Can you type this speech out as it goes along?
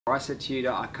I said to you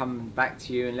that I'd come back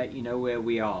to you and let you know where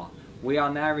we are. We are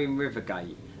now in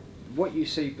Rivergate. What you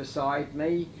see beside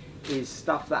me is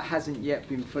stuff that hasn't yet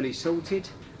been fully sorted,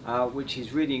 which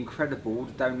is really incredible.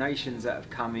 The donations that have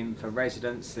come in for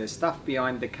residents. There's stuff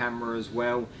behind the camera as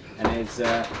well, and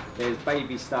there's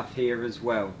baby stuff here as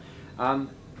well. I'm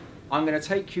going to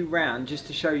take you round just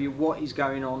to show you what is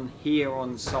going on here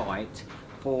on site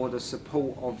for the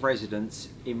support of residents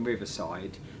in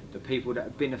Riverside, the people that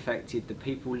have been affected, the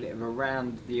people that live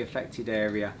around the affected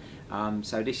area.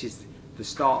 So this is the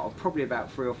start of probably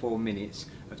about 3 or 4 minutes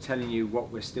of telling you what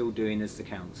we're still doing as the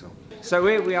council. So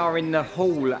here we are in the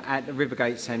hall at the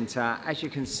Rivergate Centre. As you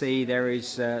can see, there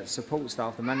is support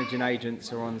staff, the managing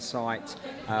agents are on site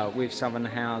with Southern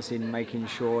Housing, making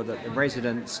sure that the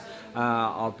residents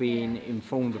are being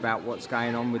informed about what's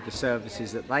going on with the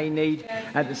services that they need.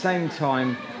 At the same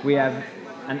time, we have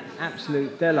an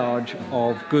absolute deluge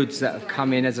of goods that have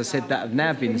come in, as I said, that have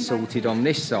now been sorted on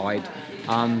this side.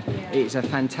 It's a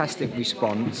fantastic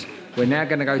response. We're now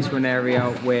going to go to an area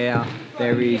where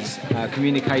there is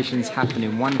communications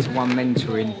happening, one-to-one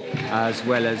mentoring as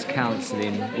well as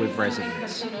counselling with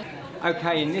residents.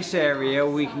 Okay, in this area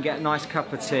we can get a nice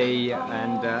cup of tea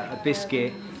and a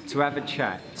biscuit to have a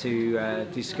chat, to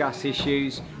discuss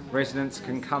issues. Residents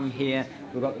can come here.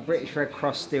 We've got the British Red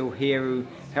Cross still here, who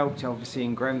helped obviously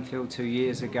in Grenfell 2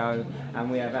 years ago, and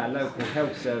we have our local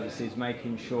health services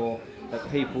making sure that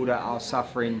people that are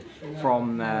suffering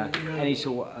from any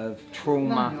sort of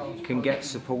trauma can get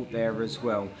support there as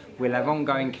well. We'll have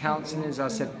ongoing counselling, as I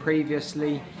said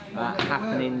previously,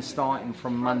 happening starting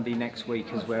from Monday next week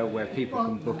as well, where people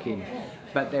can book in.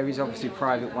 But there is obviously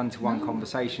private one-to-one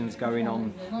conversations going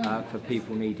on for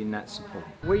people needing that support.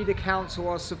 We, the council,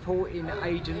 are supporting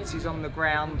agencies on the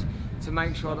ground to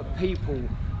make sure that people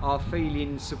are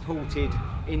feeling supported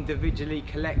individually,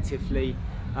 collectively,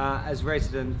 as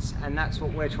residents, and that's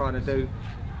what we're trying to do.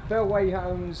 Bellway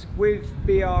Homes with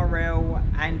BRL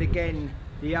and again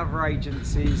the other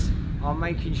agencies are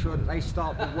making sure that they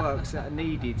start the works that are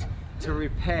needed to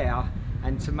repair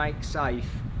and to make safe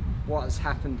what has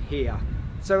happened here.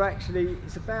 So actually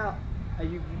it's about a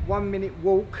 1 minute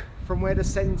walk from where the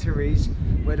centre is,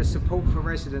 where the support for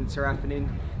residents are happening,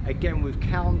 again with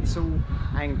council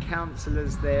and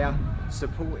councillors there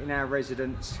supporting our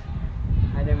residents.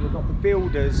 And then we've got the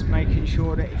builders making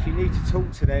sure that if you need to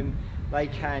talk to them, they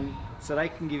can, so they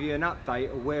can give you an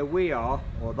update of where we are,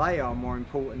 or they are more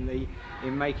importantly,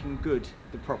 in making good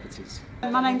the properties.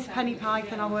 My name's Penny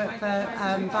Pike and I work for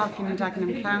Barking and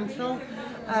Dagenham Council.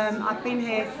 I've been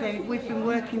here since, we've been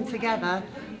working together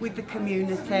with the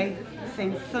community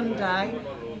since Sunday.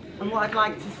 And what I'd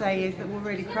like to say is that we're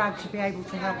really proud to be able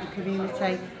to help the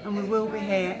community, and we will be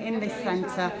here in this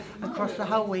centre across the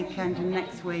whole weekend and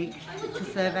next week to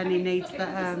serve any needs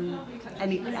that,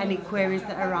 any queries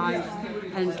that arise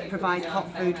and provide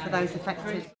hot food for those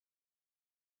affected.